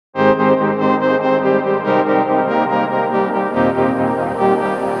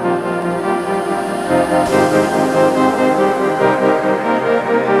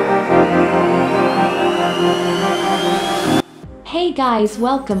Hey guys,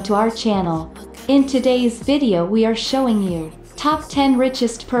 welcome to our channel. In today's video we are showing you Top 10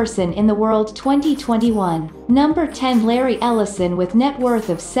 Richest Person in the World 2021. Number 10, Larry Ellison with net worth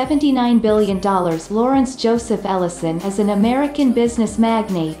of $79 billion. Lawrence Joseph Ellison is an American business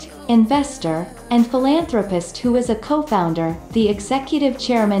magnate, investor, and philanthropist who is a co-founder, the executive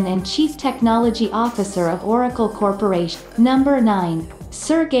chairman and chief technology officer of Oracle Corporation. Number 9.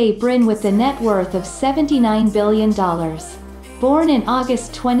 Sergey Brin with the net worth of $79 billion. Born in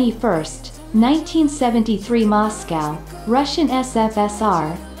August 21, 1973, Moscow, Russian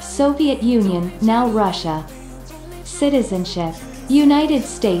SFSR, Soviet Union, now Russia. Citizenship: United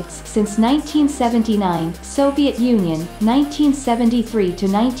States since 1979, Soviet Union, 1973 to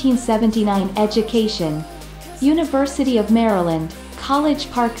 1979. Education: University of Maryland, College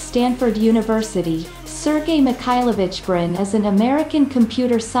Park, Stanford University. Sergey Mikhailovich Brin is an American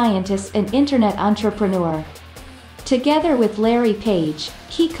computer scientist and internet entrepreneur. Together with Larry Page,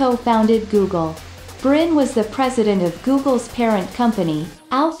 he co-founded Google. Brin was the president of Google's parent company,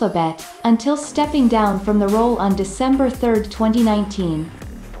 Alphabet, until stepping down from the role on December 3, 2019.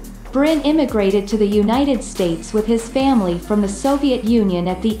 Brin immigrated to the United States with his family from the Soviet Union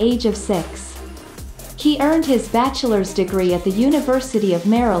at the age of 6. He earned his bachelor's degree at the University of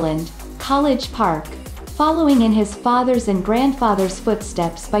Maryland, College Park, following in his father's and grandfather's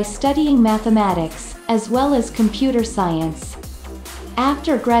footsteps by studying mathematics, as well as computer science.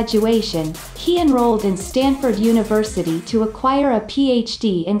 After graduation, he enrolled in Stanford University to acquire a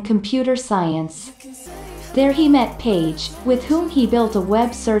PhD in computer science. There he met Page, with whom he built a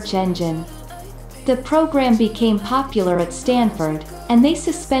web search engine. The program became popular at Stanford, and they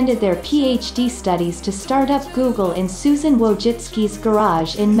suspended their PhD studies to start up Google in Susan Wojcicki's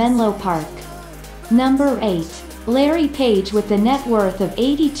garage in Menlo Park. Number 8. Larry Page with the net worth of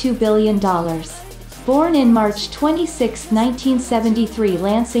 $82 billion. Born in March 26, 1973,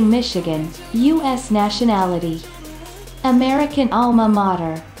 Lansing, Michigan, U.S. nationality. American alma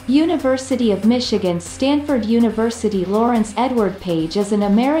mater: University of Michigan, Stanford University. Lawrence Edward Page is an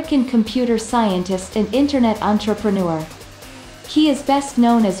American computer scientist and internet entrepreneur. He is best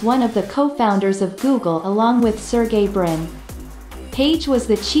known as one of the co-founders of Google along with Sergey Brin. Page was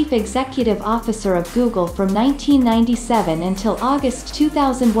the chief executive officer of Google from 1997 until August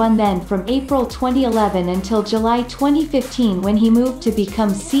 2001, then from April 2011 until July 2015 when he moved to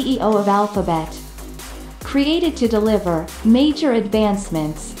become CEO of Alphabet. Created to deliver major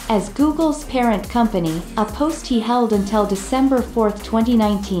advancements as Google's parent company, a post he held until December 4,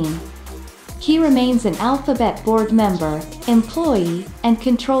 2019. He remains an Alphabet board member, employee, and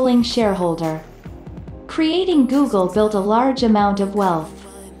controlling shareholder. Creating Google built a large amount of wealth.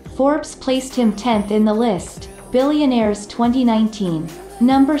 Forbes placed him 10th in the list, Billionaires 2019.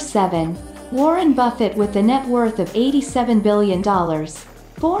 Number 7. Warren Buffett with the net worth of $87 billion.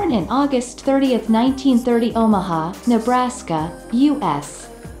 Born in August 30, 1930, Omaha, Nebraska, U.S.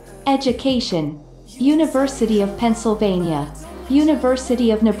 Education: University of Pennsylvania,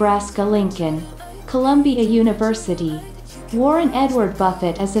 University of Nebraska-Lincoln, Columbia University. Warren Edward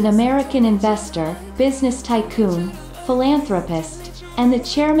Buffett is an American investor, business tycoon, philanthropist, and the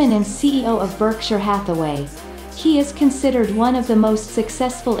chairman and CEO of Berkshire Hathaway. He is considered one of the most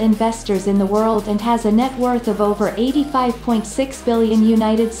successful investors in the world and has a net worth of over $85.6 billion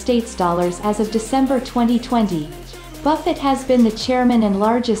United States dollars as of December 2020. Buffett has been the chairman and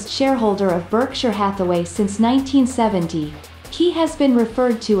largest shareholder of Berkshire Hathaway since 1970. He has been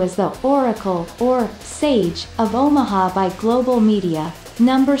referred to as the Oracle, or Sage, of Omaha by global media.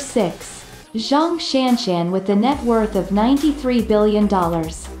 Number 6. Zhang Shanshan with a net worth of $93 billion.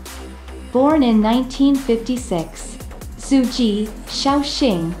 Born in 1956. Zhuji,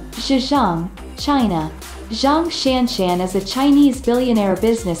 Shaoxing, Zhejiang, China. Zhang Shanshan is a Chinese billionaire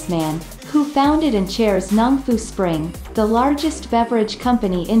businessman, who founded and chairs Nongfu Spring, the largest beverage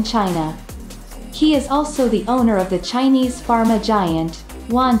company in China. He is also the owner of the Chinese pharma giant,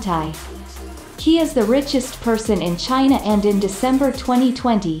 Wantai. He is the richest person in China, and in December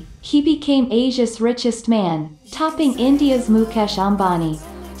 2020, he became Asia's richest man, topping India's Mukesh Ambani.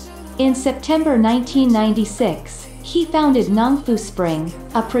 In September 1996, he founded Nongfu Spring,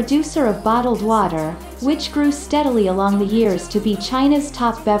 a producer of bottled water, which grew steadily along the years to be China's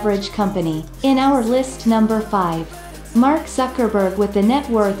top beverage company. In our list, number 5. Mark Zuckerberg with the net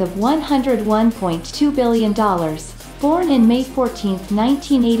worth of $101.2 billion. Born in May 14,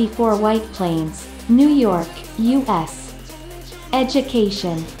 1984, White Plains, New York, U.S.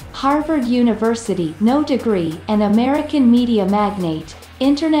 Education: Harvard University, no degree, an American media magnate,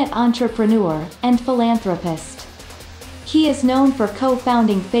 internet entrepreneur, and philanthropist. He is known for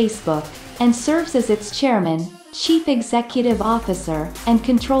co-founding Facebook, and serves as its chairman, chief executive officer, and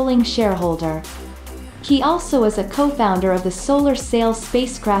controlling shareholder. He also is a co-founder of the solar sail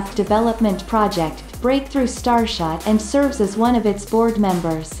spacecraft development project, Breakthrough Starshot, and serves as one of its board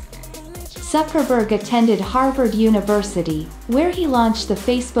members. Zuckerberg attended Harvard University, where he launched the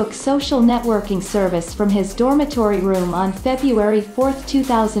Facebook social networking service from his dormitory room on February 4,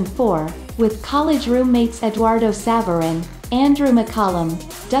 2004, with college roommates Eduardo Saverin, Andrew McCollum,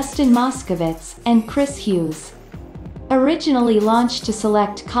 Dustin Moskovitz, and Chris Hughes. Originally launched to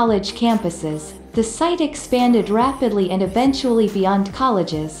select college campuses, the site expanded rapidly and eventually beyond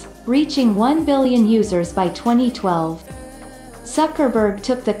colleges, reaching 1 billion users by 2012. Zuckerberg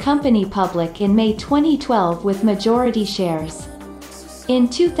took the company public in May 2012 with majority shares. In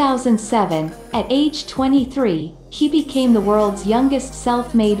 2007, at age 23, he became the world's youngest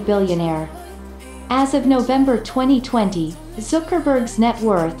self-made billionaire. As of November 2020, Zuckerberg's net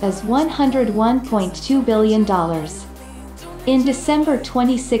worth is $101.2 billion. In December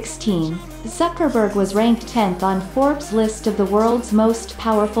 2016, Zuckerberg was ranked 10th on Forbes' list of the world's most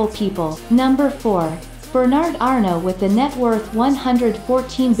powerful people. Number 4. Bernard Arnault with the net worth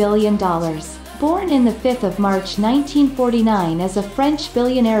 $114 billion. Born in the 5th of March 1949 as a French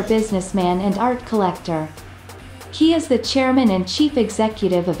billionaire businessman and art collector. He is the chairman and chief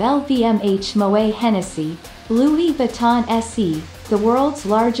executive of LVMH Moet Hennessy, Louis Vuitton SE, the world's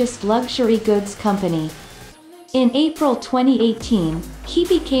largest luxury goods company. In April 2018, he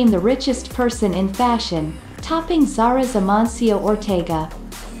became the richest person in fashion, topping Zara's Amancio Ortega.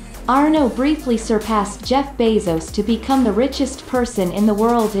 Arnault briefly surpassed Jeff Bezos to become the richest person in the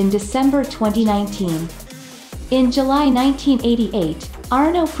world in December 2019. In July 1988,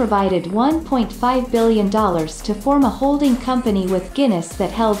 Arnault provided $1.5 billion to form a holding company with Guinness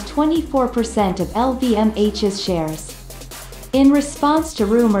that held 24% of LVMH's shares. In response to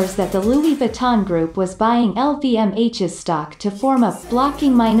rumors that the Louis Vuitton Group was buying LVMH's stock to form a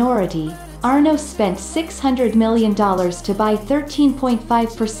blocking minority, Arnault spent $600 million to buy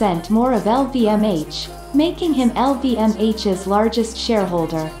 13.5% more of LVMH, making him LVMH's largest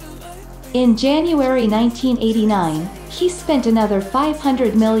shareholder. In January 1989, he spent another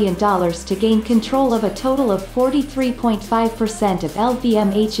 $500 million to gain control of a total of 43.5% of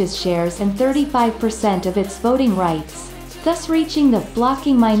LVMH's shares and 35% of its voting rights, thus reaching the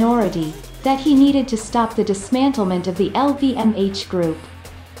blocking minority that he needed to stop the dismantlement of the LVMH group.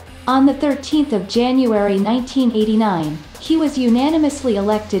 On the 13th of January 1989, he was unanimously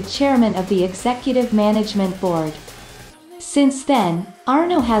elected chairman of the Executive Management Board. Since then,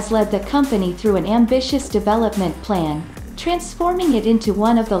 Arnault has led the company through an ambitious development plan, transforming it into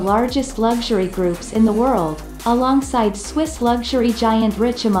one of the largest luxury groups in the world, alongside Swiss luxury giant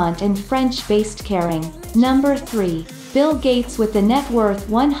Richemont and French-based Kering. Number 3. Bill Gates with the net worth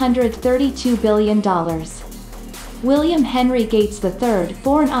 $132 billion. William Henry Gates III,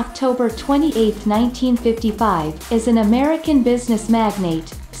 born October 28, 1955, is an American business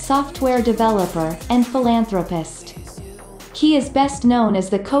magnate, software developer, and philanthropist. He is best known as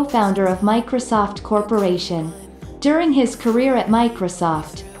the co-founder of Microsoft Corporation. During his career at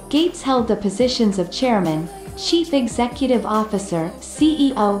Microsoft, Gates held the positions of chairman, chief executive officer,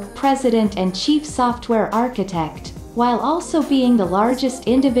 CEO, president, and chief software architect, while also being the largest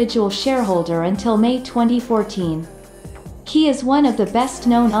individual shareholder until May 2014. He is one of the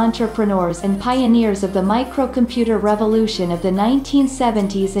best-known entrepreneurs and pioneers of the microcomputer revolution of the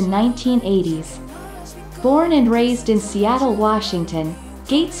 1970s and 1980s. Born and raised in Seattle, Washington,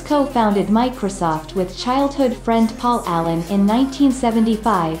 Gates co-founded Microsoft with childhood friend Paul Allen in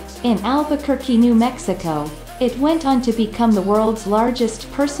 1975, in Albuquerque, New Mexico. It went on to become the world's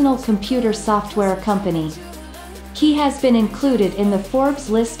largest personal computer software company. He has been included in the Forbes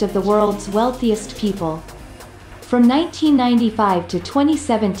list of the world's wealthiest people. From 1995 to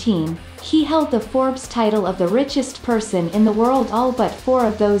 2017, he held the Forbes title of the richest person in the world all but 4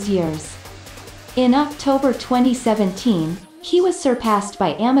 of those years. In October 2017, he was surpassed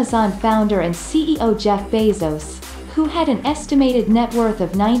by Amazon founder and CEO Jeff Bezos, who had an estimated net worth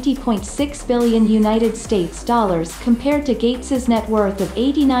of $90.6 billion United States dollars compared to Gates's net worth of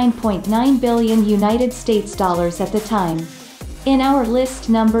 $89.9 billion United States dollars at the time. In our list,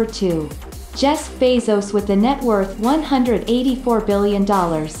 number 2. Jeff Bezos with the net worth $184 billion.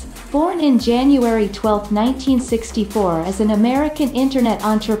 Born in January 12, 1964 as an American internet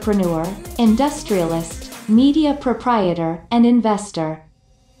entrepreneur, industrialist, media proprietor, and investor.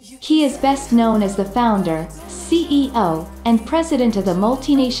 He is best known as the founder, CEO, and president of the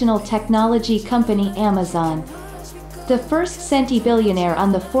multinational technology company Amazon. The first centibillionaire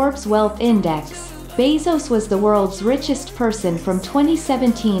on the Forbes Wealth Index, Bezos was the world's richest person from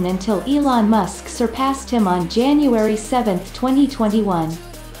 2017 until Elon Musk surpassed him on January 7, 2021.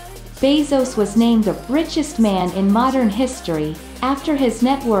 Bezos was named the richest man in modern history, after his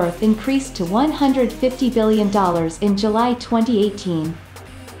net worth increased to $150 billion in July 2018.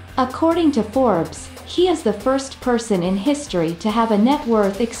 According to Forbes, he is the first person in history to have a net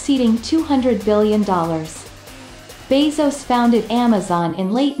worth exceeding $200 billion. Bezos founded Amazon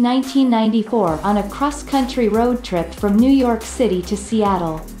in late 1994 on a cross-country road trip from New York City to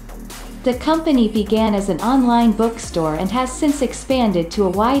Seattle. The company began as an online bookstore and has since expanded to a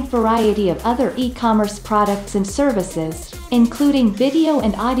wide variety of other e-commerce products and services, including video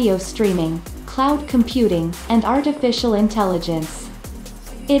and audio streaming, cloud computing, and artificial intelligence.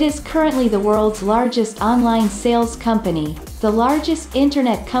 It is currently the world's largest online sales company, the largest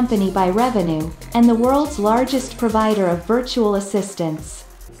internet company by revenue, and the world's largest provider of virtual assistants.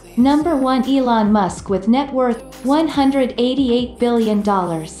 Number 1. Elon Musk with net worth $188 billion.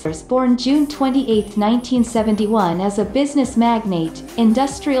 Born June 28, 1971 as a business magnate,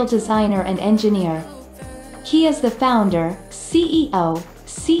 industrial designer and engineer. He is the founder, CEO,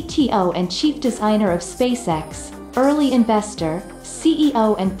 CTO and chief designer of SpaceX, early investor,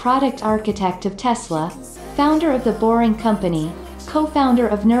 CEO and product architect of Tesla, founder of The Boring Company, co-founder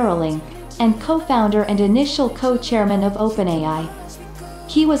of Neuralink, and co-founder and initial co-chairman of OpenAI.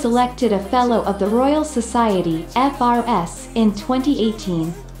 He was elected a Fellow of the Royal Society (FRS) in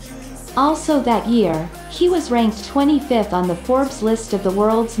 2018. Also that year, he was ranked 25th on the Forbes list of the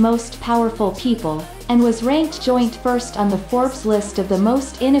world's most powerful people, and was ranked joint first on the Forbes list of the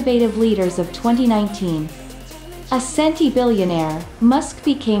most innovative leaders of 2019. A centi-billionaire, Musk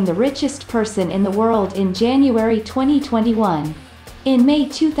became the richest person in the world in January 2021. In May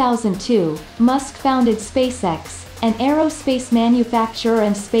 2002, Musk founded SpaceX, an aerospace manufacturer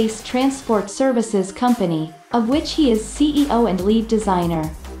and space transport services company, of which he is CEO and lead designer.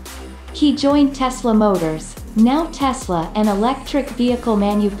 He joined Tesla Motors, now Tesla, an electric vehicle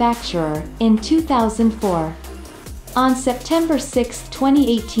manufacturer, in 2004. On September 6,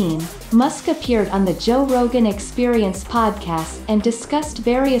 2018, Musk appeared on the Joe Rogan Experience podcast and discussed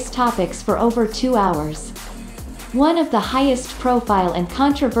various topics for over 2 hours. One of the highest profile and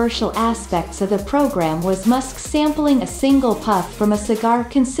controversial aspects of the program was Musk sampling a single puff from a cigar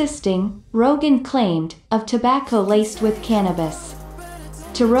consisting, Rogan claimed, of tobacco laced with cannabis.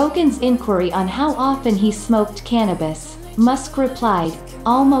 To Rogan's inquiry on how often he smoked cannabis, Musk replied,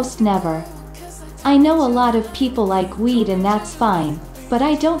 "Almost never. I know a lot of people like weed and that's fine, but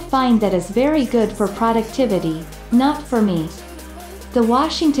I don't find that as very good for productivity, not for me." The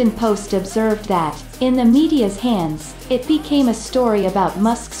Washington Post observed that, in the media's hands, it became a story about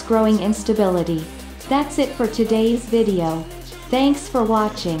Musk's growing instability. That's it for today's video. Thanks for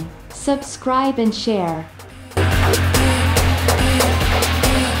watching. Subscribe and share.